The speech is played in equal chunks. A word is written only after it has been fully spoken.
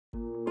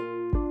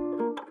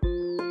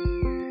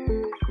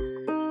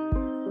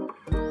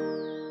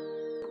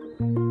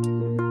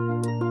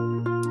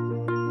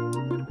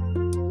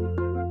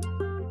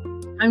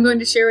I'm going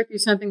to share with you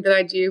something that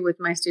I do with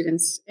my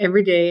students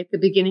every day at the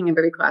beginning of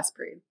every class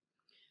period.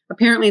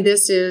 Apparently,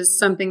 this is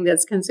something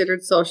that's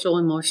considered social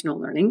emotional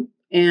learning,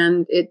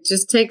 and it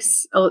just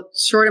takes a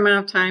short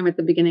amount of time at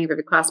the beginning of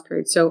every class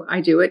period. So I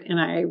do it, and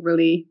I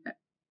really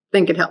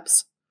think it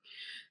helps.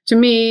 To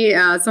me,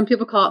 some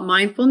people call it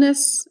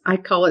mindfulness. I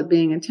call it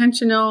being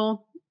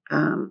intentional,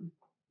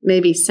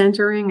 maybe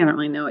centering. I don't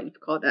really know what you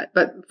call that,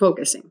 but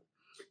focusing.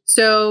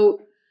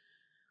 So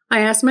I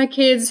asked my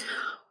kids,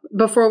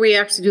 before we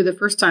actually do the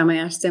first time, I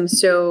asked them,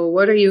 so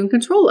what are you in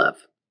control of?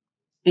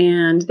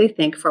 And they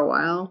think for a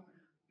while.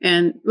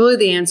 And really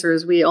the answer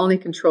is we only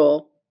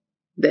control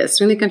this.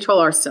 We only control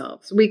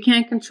ourselves. We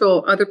can't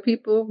control other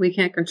people. We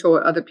can't control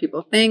what other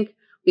people think.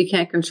 We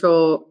can't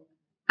control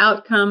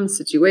outcomes,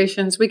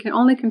 situations. We can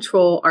only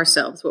control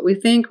ourselves, what we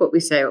think, what we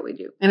say, what we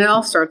do. And it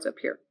all starts up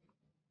here.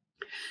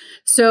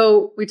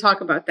 So we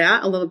talk about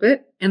that a little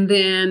bit. And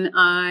then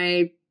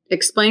I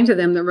explain to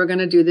them that we're going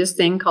to do this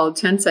thing called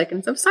 10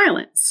 seconds of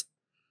silence.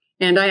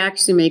 And I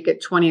actually make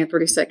it 20 or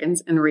 30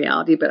 seconds in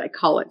reality, but I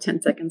call it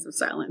 10 seconds of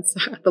silence.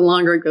 The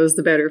longer it goes,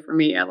 the better for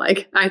me,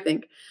 I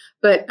think.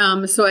 But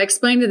so I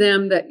explained to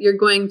them that you're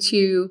going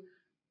to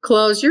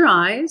close your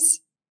eyes,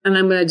 and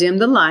I'm going to dim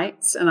the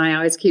lights. And I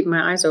always keep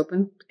my eyes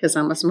open because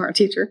I'm a smart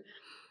teacher.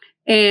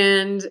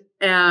 And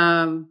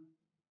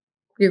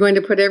you're going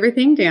to put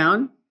everything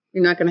down.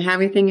 You're not going to have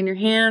anything in your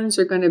hands.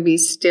 You're going to be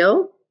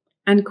still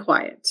and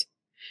quiet.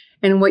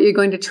 And what you're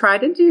going to try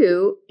to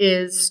do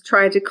is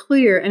try to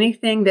clear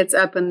anything that's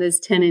up in this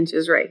 10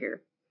 inches right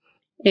here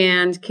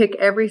and kick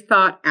every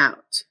thought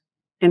out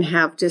and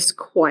have just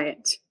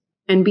quiet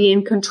and be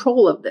in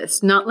control of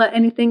this, not let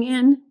anything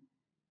in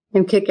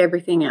and kick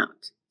everything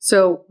out.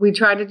 So we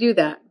try to do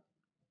that.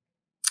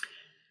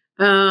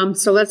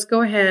 So let's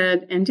go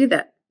ahead and do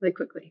that really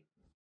quickly.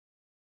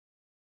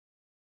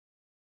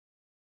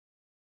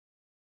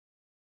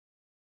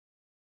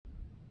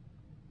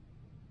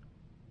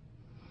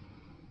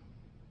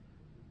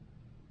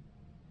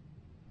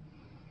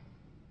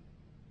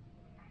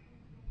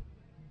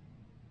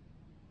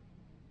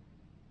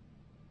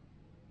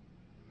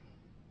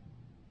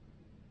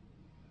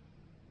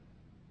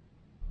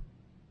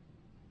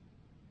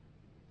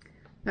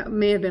 That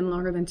may have been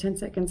longer than 10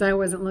 seconds. I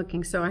wasn't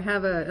looking, so I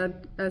have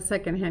a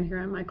second hand here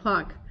on my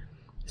clock.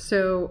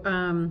 So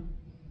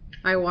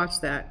I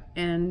watch that,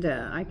 and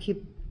I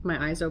keep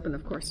my eyes open,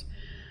 of course.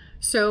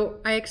 So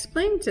I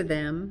explained to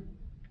them,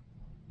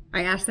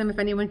 I asked them if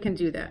anyone can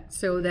do that.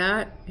 So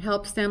that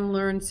helps them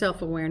learn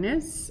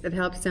self-awareness. It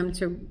helps them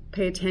to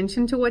pay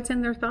attention to what's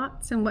in their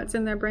thoughts and what's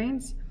in their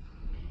brains.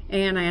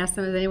 And I asked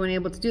them, is anyone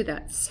able to do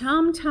that?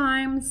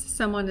 Sometimes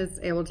someone is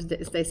able to,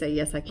 they say,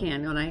 yes, I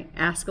can. When I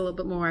ask a little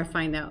bit more, I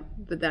find out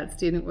that that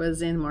student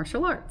was in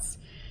martial arts.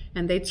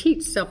 And they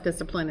teach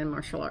self-discipline in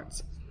martial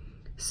arts.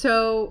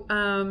 So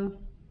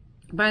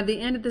by the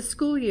end of the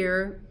school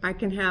year, I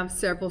can have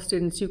several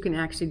students who can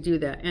actually do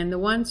that. And the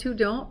ones who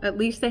don't, at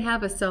least they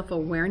have a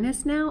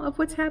self-awareness now of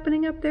what's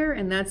happening up there,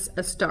 and that's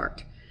a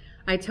start.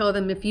 I tell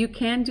them, if you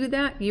can do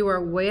that, you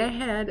are way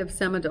ahead of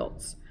some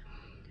adults.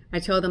 I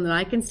tell them that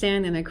I can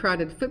stand in a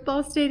crowded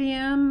football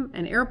stadium,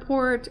 an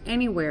airport,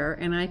 anywhere,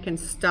 and I can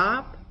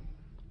stop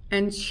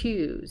and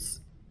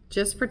choose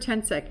just for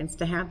 10 seconds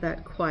to have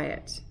that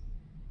quiet.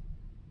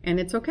 And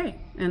it's okay.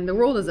 And the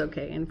world is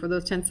okay. And for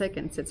those 10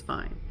 seconds, it's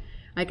fine.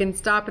 I can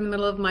stop in the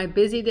middle of my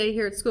busy day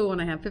here at school when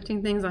I have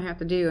 15 things I have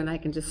to do, and I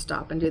can just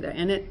stop and do that.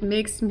 And it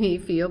makes me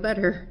feel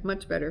better,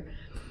 much better.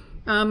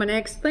 And I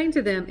explain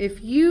to them,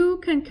 if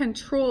you can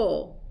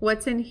control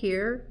what's in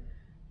here,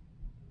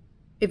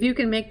 if you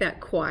can make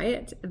that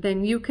quiet,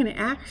 then you can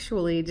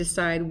actually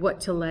decide what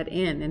to let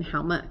in and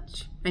how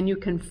much. And you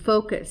can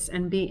focus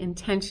and be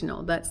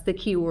intentional. That's the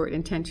key word,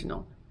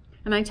 intentional.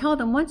 And I tell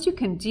them, once you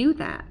can do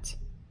that,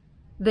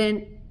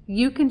 then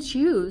you can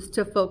choose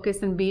to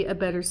focus and be a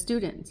better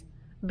student,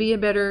 be a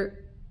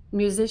better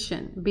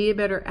musician, be a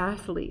better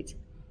athlete,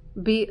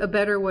 be a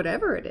better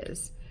whatever it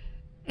is.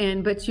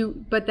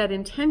 But that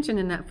intention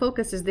and that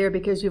focus is there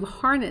because you've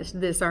harnessed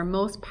this, our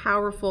most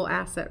powerful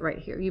asset right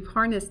here. You've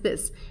harnessed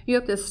this. You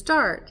have to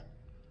start.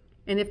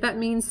 And if that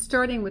means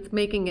starting with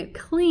making it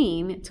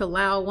clean to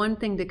allow one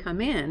thing to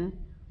come in,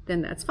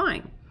 then that's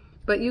fine.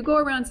 But you go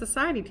around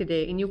society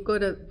today and you go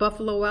to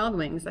Buffalo Wild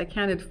Wings. I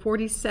counted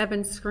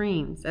 47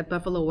 screens at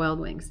Buffalo Wild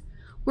Wings.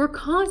 We're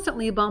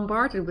constantly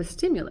bombarded with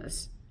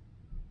stimulus.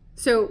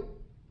 So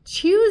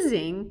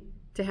choosing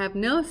to have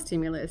no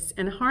stimulus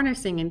and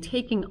harnessing and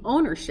taking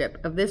ownership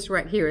of this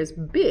right here is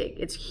big.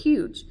 It's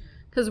huge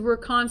because we're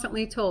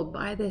constantly told,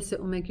 buy this, it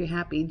will make you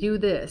happy. Do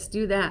this,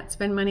 do that,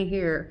 spend money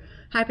here.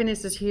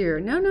 Happiness is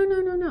here. No, no,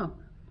 no, no, no.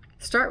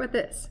 Start with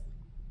this.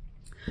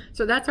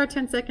 So that's our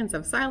 10 seconds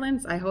of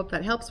silence. I hope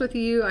that helps with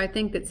you. I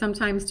think that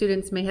sometimes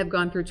students may have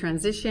gone through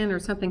transition or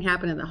something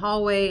happened in the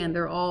hallway and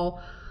they're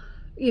all,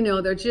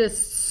 they're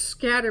just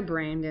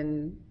scatterbrained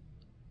and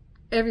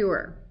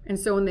everywhere. And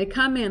so when they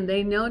come in,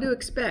 they know to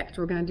expect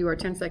we're going to do our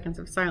 10 seconds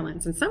of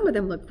silence. And some of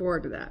them look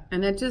forward to that.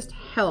 And it just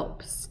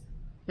helps.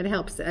 It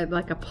helps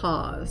like a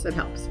pause. It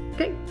helps.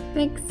 Okay,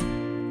 thanks.